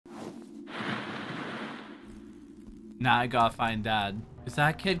Now I gotta find Dad. Is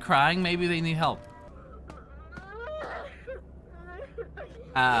that kid crying? Maybe they need help.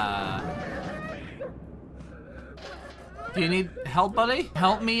 Do you need help, buddy?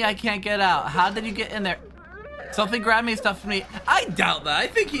 Help me, I can't get out. How did you get in there? Something grabbed me, stuff me. I doubt that. I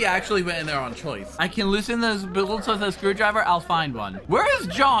think he actually went in there on choice. I can loosen those bolts with a screwdriver. I'll find one. Where is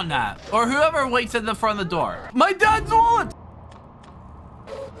John at? Or whoever waits at the front of the door. My dad's wallet!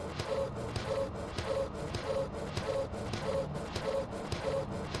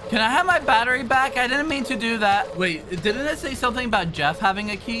 Can I have my battery back? I didn't mean to do that. Wait, didn't it say something about Jeff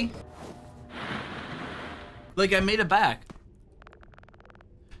having a key? Like, I made it back.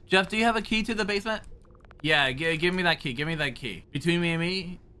 Jeff, do you have a key to the basement? Yeah, give me that key. Give me that key. Between me and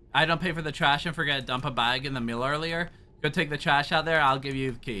me, I don't pay for the trash and forget to dump a bag in the mill earlier. Go take the trash out there. I'll give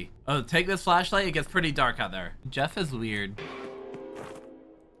you the key. Oh, take this flashlight. It gets pretty dark out there. Jeff is weird.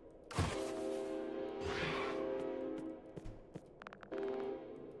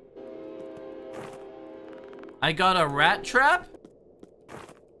 I got a rat trap?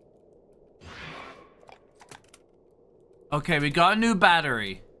 Okay, we got a new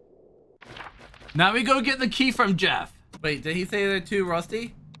battery. Now we go get the key from Jeff. Wait, did he say they're too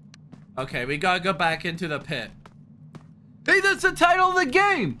rusty? Okay, we gotta go back into the pit. Hey, that's the title of the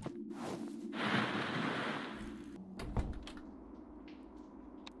game!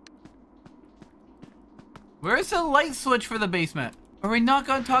 Where's the light switch for the basement? Are we not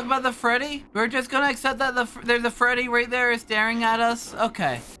gonna talk about the Freddy? We're just gonna accept that there's a Freddy right there staring at us?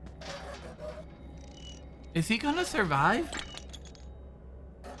 Okay. Is he gonna survive?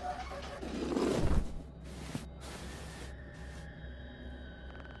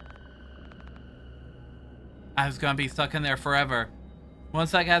 I was gonna be stuck in there forever. One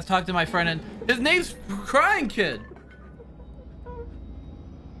second, I have to talk to my friend and his name's Crying Kid.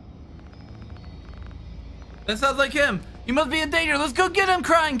 That sounds like him. He must be in danger. Let's go get him,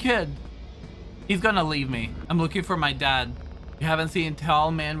 Crying Kid. He's gonna leave me. I'm looking for my dad. You haven't seen Tall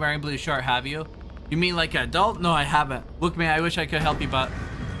Man Wearing Blue Shirt, have you? You mean like an adult? No, I haven't. Look, man, I wish I could help you, but...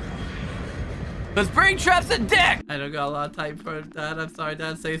 The spring trap's a dick! I don't got a lot of time for Dad. I'm sorry,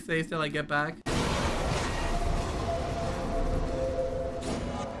 Dad. Stay safe till I get back.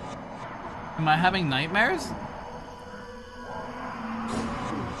 Am I having nightmares?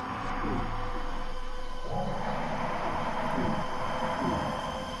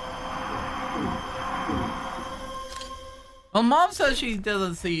 Well, Mom says she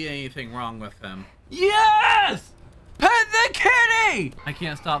doesn't see anything wrong with him. Yes! Pet the kitty! I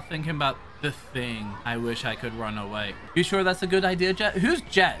can't stop thinking about the thing. I wish I could run away. You sure that's a good idea, Jet? Who's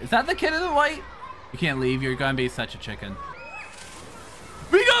Jet? Is that the kid in the white? You can't leave. You're gonna be such a chicken.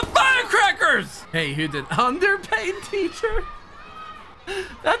 We got firecrackers! Hey, who did? Underpaid teacher?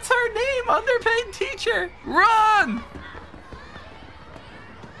 That's her name, underpaid teacher. Run!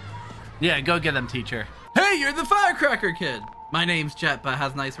 Yeah, go get them, teacher. Hey, you're the firecracker kid. My name's Jet, but it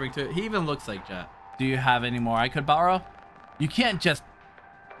has a nice ring to it. He even looks like Jet. Do you have any more I could borrow? You can't just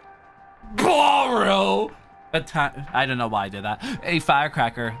borrow a time. I don't know why I did that. Hey,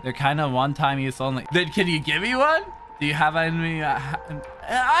 firecracker. They're kind of one-time use only. Then can you give me one? Do you have any?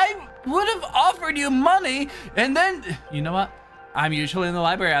 I would have offered you money, and then you know what? I'm usually in the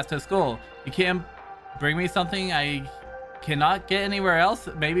library after school. You can't bring me something I cannot get anywhere else.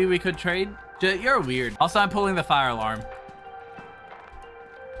 Maybe we could trade. You're weird. Also, I'm pulling the fire alarm.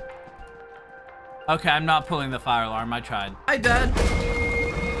 Okay, I'm not pulling the fire alarm. I tried. Hi, Dad.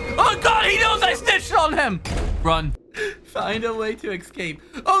 Oh, God, he knows I snitched on him. Run. Find a way to escape.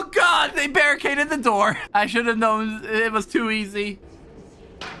 Oh, God, they barricaded the door. I should have known it was too easy.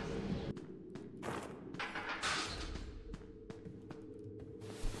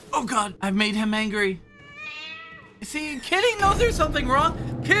 Oh, God, I've made him angry. See, Kitty knows there's something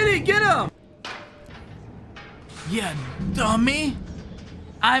wrong. Kitty, get him. Yeah, dummy.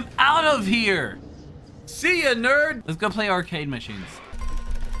 I'm out of here. See ya, nerd. Let's go play arcade machines.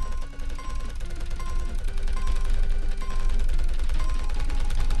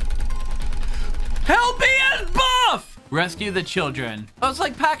 Help me and buff! Rescue the children. Oh, it's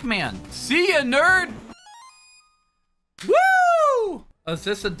like Pac-Man. See ya, nerd. Woo! Oh, is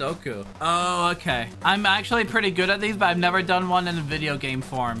this a Sudoku? Oh, okay. I'm actually pretty good at these, but I've never done one in a video game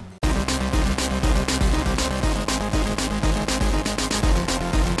form.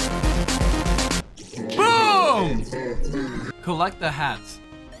 Boom! Collect the hats.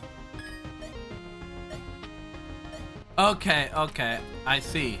 Okay, okay. I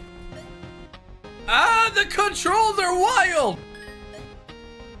see. Ah, the controls are wild!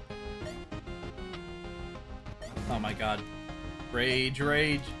 Oh my god. Rage,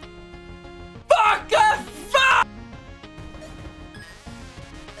 rage. Fuck! Fuck!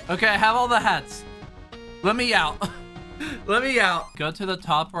 Okay, I have all the hats. Let me out. Let me out. Go to the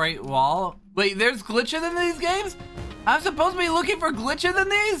top right wall. Wait, there's glitches in these games? I'm supposed to be looking for glitches in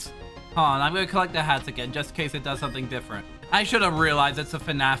these? Hold on, I'm gonna collect the hats again, just in case it does something different. I should have realized it's a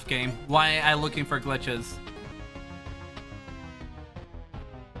FNAF game. Why am I looking for glitches?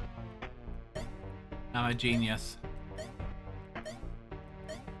 I'm a genius.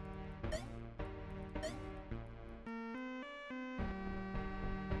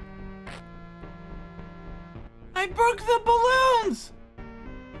 I broke the balloons!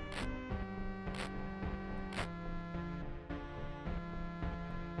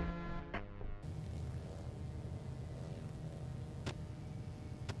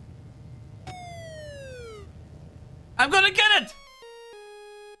 I'm gonna get it!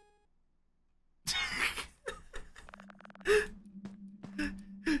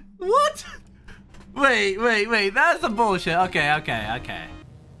 What? Wait, that's the bullshit. Okay.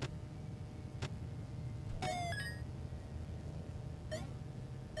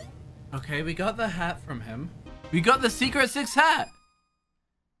 Okay, we got the hat from him. We got the secret 6 hat.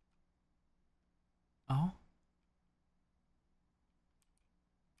 Oh.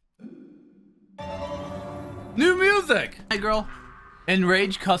 New music! Hey girl.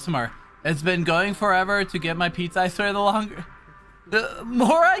 Enraged customer. It's been going forever to get my pizza. I swear the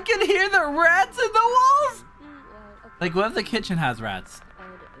more I can hear the rats in the walls. Like, what if the kitchen has rats?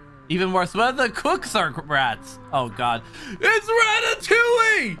 Even worse, what if the cooks are rats? Oh god. It's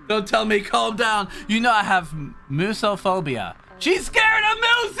Ratatouille! Don't tell me, calm down. You know I have moosophobia. She's scared of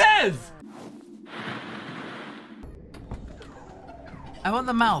mooses! I want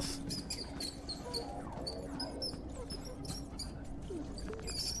the mouse.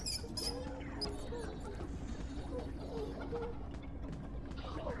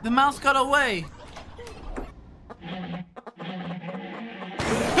 The mouse got away.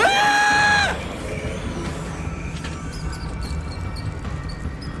 Ah!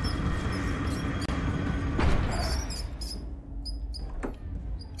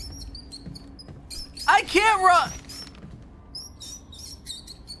 I can't run.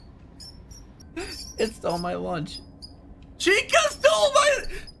 It stole my lunch. Chica stole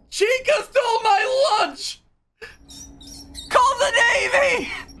my lunch. Call the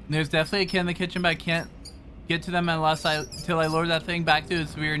Navy. There's definitely a kid in the kitchen, but I can't get to them till I lure that thing back to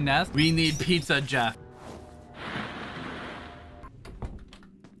its weird nest. We need pizza, Jeff.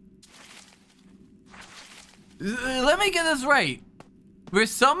 Let me get this right. We're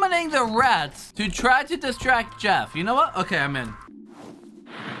summoning the rats to try to distract Jeff. You know what? Okay, I'm in.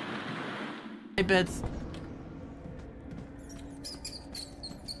 Hey, Bits.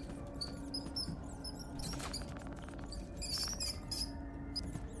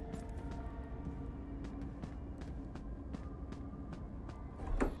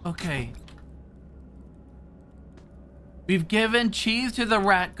 Okay. We've given cheese to the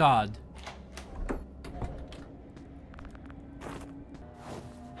rat god.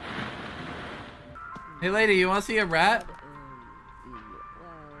 Hey lady, you want to see a rat?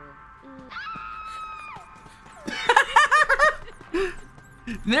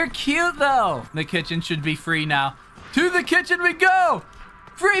 They're cute though. The kitchen should be free now. To the kitchen we go!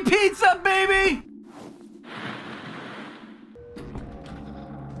 Free pizza, baby!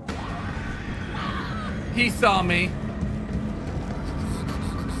 He saw me.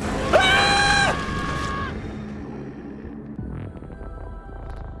 Ah!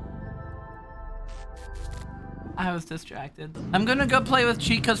 I was distracted. I'm gonna go play with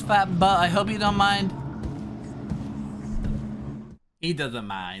Chica's fat butt. I hope you don't mind. He doesn't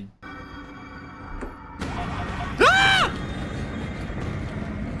mind. Ah!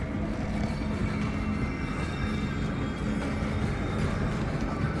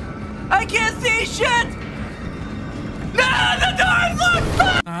 I can't see shit! No, the door's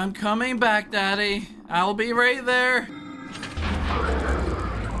locked! I'm coming back, Daddy. I'll be right there.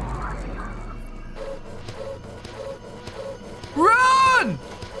 Run!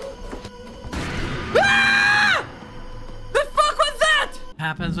 Ah! The fuck was that?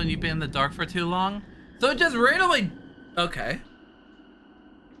 Happens when you've been in the dark for too long. So it just randomly... Okay.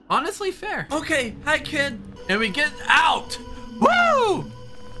 Honestly fair. Okay, hi kid. And we get out. Woo!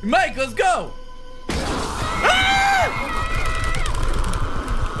 Mike, let's go! Ah!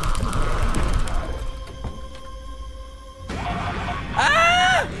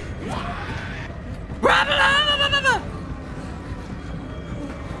 Ah!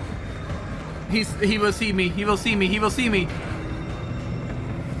 He will see me. He will see me. He will see me.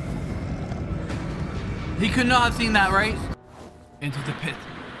 He could not have seen that, right? Into the pit.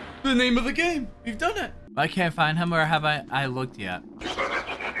 The name of the game. We've done it. I can't find him, or have I looked yet?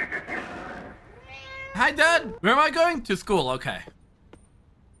 Hi, Dad. Where am I going? To school. Okay.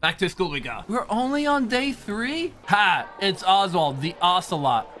 Back to school we go. We're only on day 3? Ha! It's Oswald, the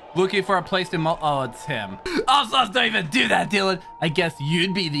Ocelot. Looking for a place to oh, it's him. Ocelots don't even do that, Dylan. I guess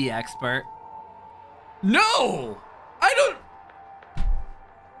you'd be the expert. No! I don't...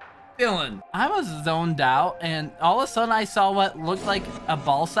 Dylan. I was zoned out, and all of a sudden I saw what looked like a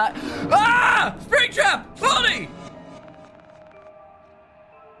ball sack. Ah! Springtrap! Bonnie!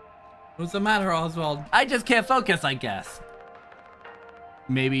 What's the matter, Oswald? I just can't focus, I guess.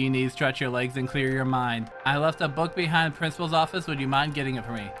 Maybe you need to stretch your legs and clear your mind. I left a book behind the principal's office. Would you mind getting it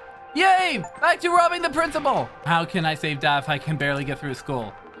for me? Yay! Back to robbing the principal! How can I save Dad if I can barely get through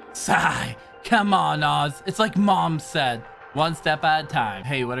school? Sigh! Come on, Oz. It's like Mom said. One step at a time.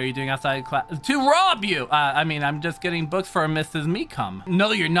 Hey, what are you doing outside class? To rob you! I mean, I'm just getting books for Mrs. Meekum.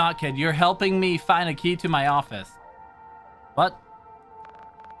 No, you're not, kid. You're helping me find a key to my office. What?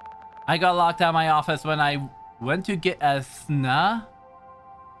 I got locked out of my office when I went to get a SNA?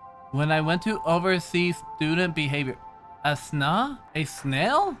 When I went to oversee student behavior. A SNA? A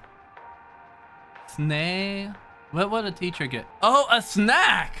snail? Snail? What would a teacher get? Oh, a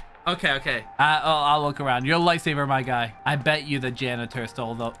snack! Okay, okay. I'll look around. You're a lifesaver, my guy. I bet you the janitor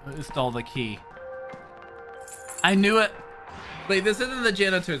stole the key. I knew it. Wait, this isn't the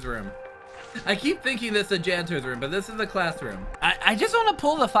janitor's room. I keep thinking this is the janitor's room, but this is the classroom. I just want to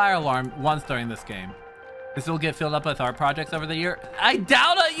pull the fire alarm once during this game. This will get filled up with art projects over the year. I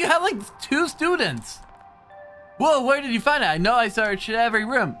doubt it. You have like 2 students. Whoa, where did you find it? I know I searched every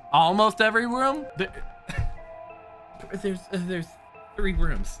room. Almost every room. There's 3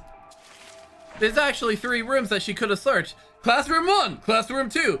 rooms. There's actually 3 rooms that she could have searched. Classroom 1, classroom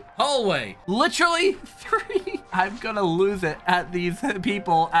 2, hallway. Literally 3. I'm gonna lose it at these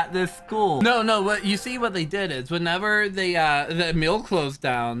people at this school. No, what you see what they did is whenever they the mill closed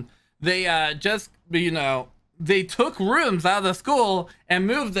down, they just, you know, they took rooms out of the school and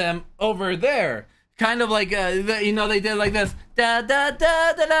moved them over there. Kind of like, you know, they did like this. Da, da,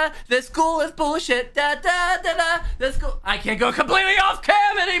 da, da, da. This school is bullshit. Da, da, da, da. This school. I can't go completely off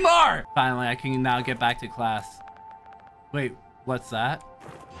cam anymore. Finally, I can now get back to class. Wait, what's that?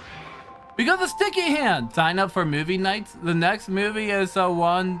 We got the sticky hand. Sign up for movie nights. The next movie is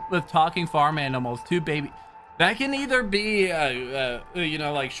one with talking farm animals. 2 baby. That can either be, you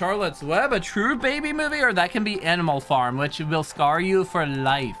know, like Charlotte's Web, a true baby movie, or that can be Animal Farm, which will scar you for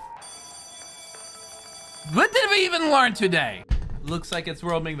life. What did we even learn today? Looks like it's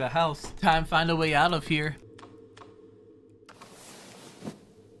roaming the house. Time to find a way out of here.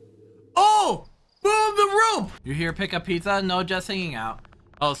 Oh! Boom, the rope! You're here to pick up pizza? No, just hanging out.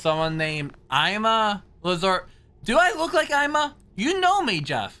 Oh, someone named Ima Lazar. Do I look like Ima? You know me,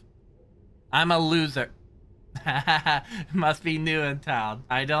 Jeff. I'm a loser. Must be new in town.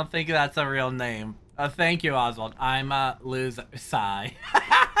 I don't think that's a real name. Thank you, Oswald. I'm a loser. Sigh.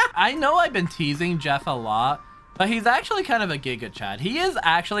 I know I've been teasing Jeff a lot, but he's actually kind of a Giga Chad. He is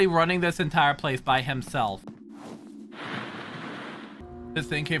actually running this entire place by himself. This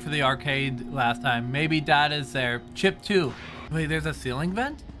thing came for the arcade last time. Maybe Dad is there. Chip 2. Wait, there's a ceiling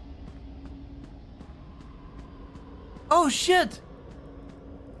vent? Oh, shit!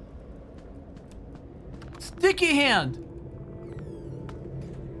 Sticky hand!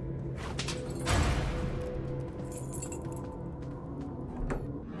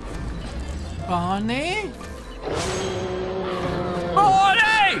 Bonnie?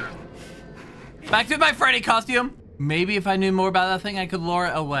 Bonnie! Back to my Freddy costume. Maybe if I knew more about that thing, I could lure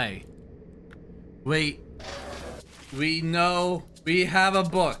it away. Wait. We know we have a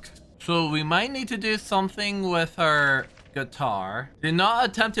book. So we might need to do something with her guitar. Do not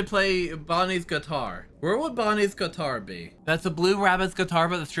attempt to play Bonnie's guitar. Where would Bonnie's guitar be? That's a blue rabbit's guitar,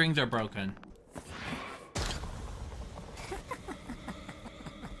 but the strings are broken.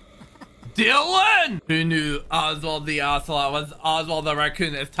 Dylan! Who knew Oswald the Ocelot was Oswald the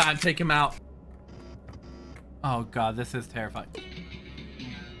Raccoon? It's time to take him out. Oh god, this is terrifying.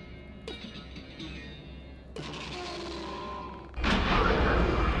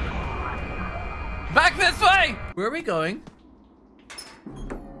 Back this way! Where are we going?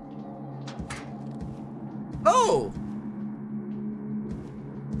 Oh!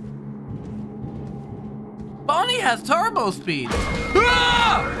 Bonnie has turbo speed.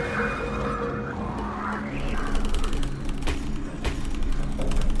 Ah!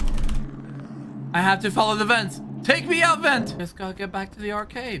 I have to follow the vents. Take me out, vent! Just gotta get back to the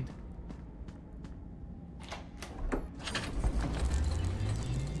arcade.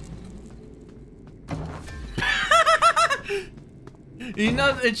 You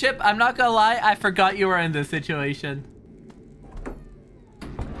know, Chip, I'm not gonna lie, I forgot you were in this situation.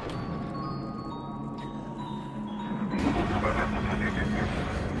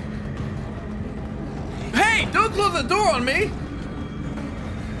 the door on me.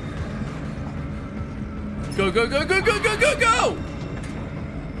 Go, go, go, go, go, go, go, go!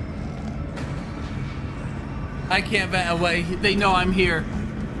 I can't vent away. They know I'm here.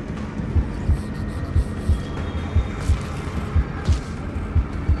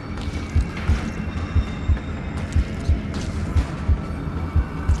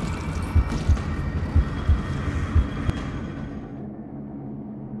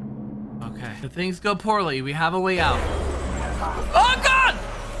 Okay. If things go poorly, we have a way out. Oh, God!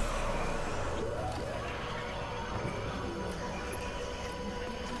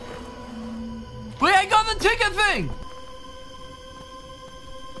 Wait, I got the ticket thing!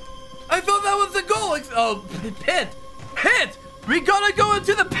 I thought that was the goal! Oh, pit! Pit! We gotta go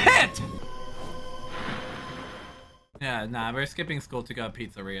into the pit! Yeah, nah, we're skipping school to go to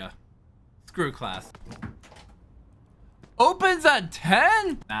pizzeria. Screw class. Opens at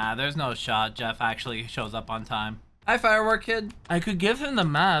 10? Nah, there's no shot Jeff actually shows up on time. Hi, firework kid. I could give him the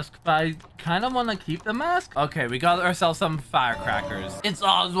mask, but I kind of want to keep the mask. Okay, we got ourselves some firecrackers. It's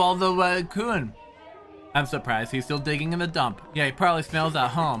Oswald the raccoon. I'm surprised he's still digging in the dump. Yeah, he probably smells at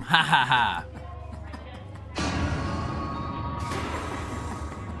home. Ha ha ha.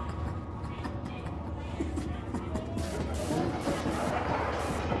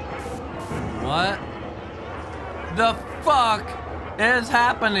 What the fuck is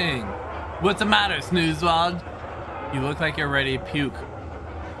happening? What's the matter, Snoozewald? You look like you're ready to puke.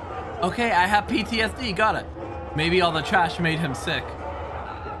 Okay, I have PTSD, got it. Maybe all the trash made him sick.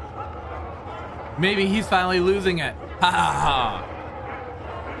 Maybe he's finally losing it. Ha ha ha.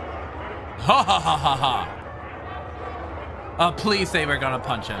 Ha ha ha ha ha. Oh, please say we're gonna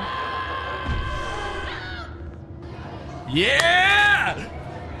punch him. Yeah!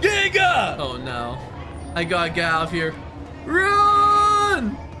 Giga! Oh no. I gotta get out of here.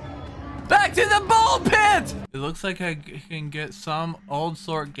 Run! Back to the ball pit! It looks like I can get some old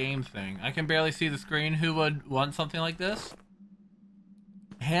sort game thing. I can barely see the screen. Who would want something like this?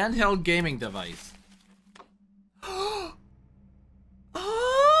 Handheld gaming device.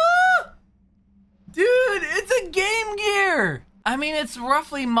 Dude, it's a Game Gear! I mean, it's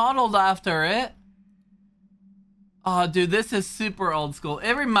roughly modeled after it. Oh, dude, this is super old school.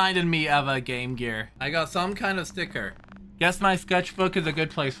 It reminded me of a Game Gear. I got some kind of sticker. Guess my sketchbook is a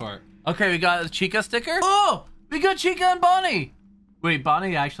good place for it. Okay, we got a Chica sticker. Oh, we got Chica and Bonnie. Wait,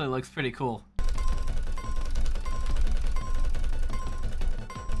 Bonnie actually looks pretty cool.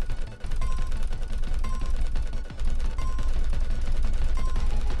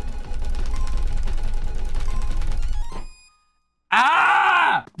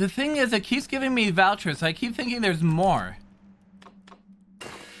 Ah! The thing is, it keeps giving me vouchers, so I keep thinking there's more.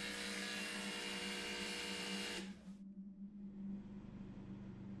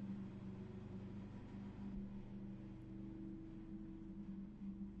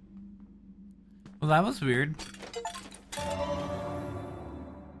 Well, that was weird.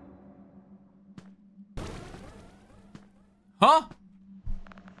 Huh?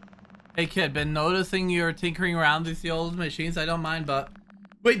 Hey kid, been noticing you're tinkering around with the old machines. I don't mind, but...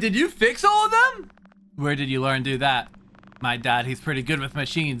 Wait, did you fix all of them? Where did you learn to do that? My dad, he's pretty good with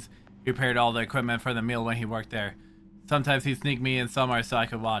machines. He repaired all the equipment for the mill when he worked there. Sometimes he'd sneak me in somewhere so I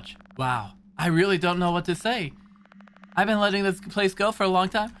could watch. Wow, I really don't know what to say. I've been letting this place go for a long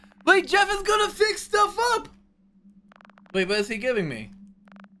time. Wait, Jeff is gonna fix stuff up! Wait, what is he giving me?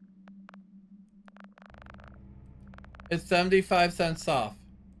 It's 75 cents off.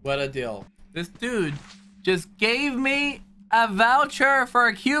 What a deal. This dude just gave me a voucher for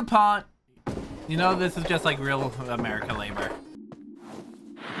a coupon. You know, this is just like real America labor.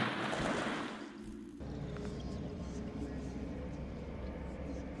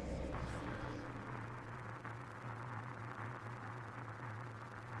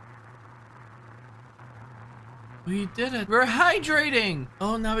 We did it. We're hydrating.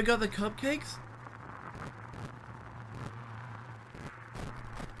 Oh, now we got the cupcakes?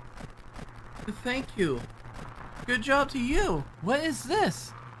 Thank you. Good job to you. What is this?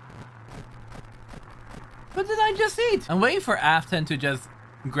 What did I just eat? I'm waiting for Afton to just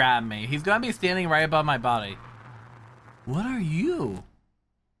grab me. He's gonna be standing right above my body. What are you?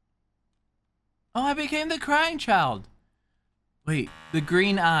 Oh, I became the crying child. Wait, the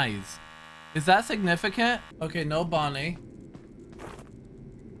green eyes. Is that significant? Okay, no Bonnie.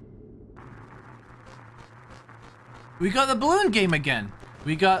 We got the balloon game again.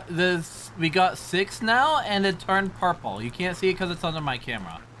 We got this, we got 6 now, and it turned purple. You can't see it because it's under my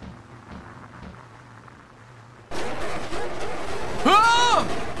camera. Ah!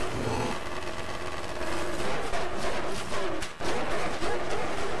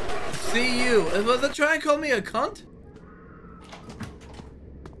 See you. Was it trying to call me a cunt?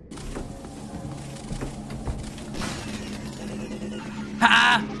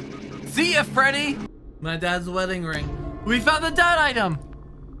 See ya, Freddy. My dad's wedding ring. We found the dad item.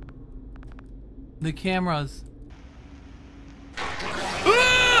 The cameras.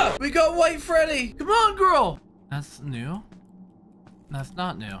 Ah! We got White Freddy. Come on, girl. That's new. That's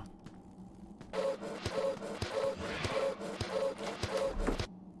not new.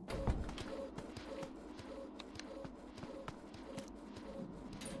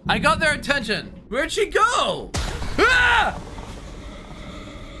 I got their attention. Where'd she go? Ah!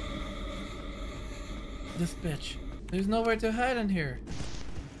 This bitch. There's nowhere to hide in here.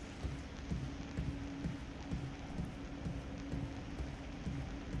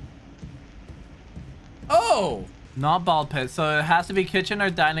 Oh! Not ball pit, so it has to be kitchen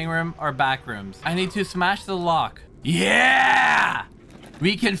or dining room or back rooms. I need to smash the lock. Yeah!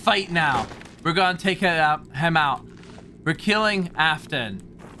 We can fight now. We're gonna take him out. We're killing Afton.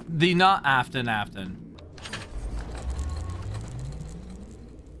 The not Afton.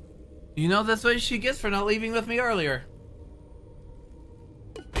 You know that's what she gets for not leaving with me earlier.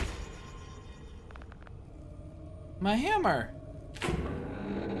 My hammer.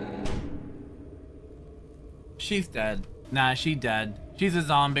 She's dead. Nah, she dead. She's a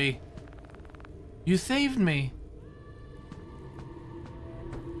zombie. You saved me.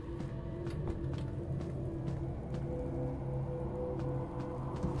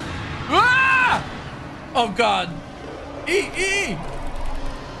 Ah! Oh God. E.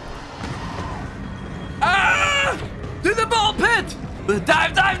 Ah! To the ball pit!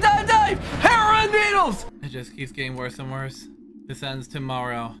 Dive! Heroin needles! It just keeps getting worse and worse. This ends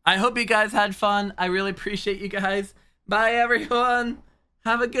tomorrow. I hope you guys had fun. I really appreciate you guys. Bye, everyone.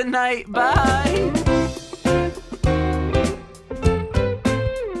 Have a good night. Bye.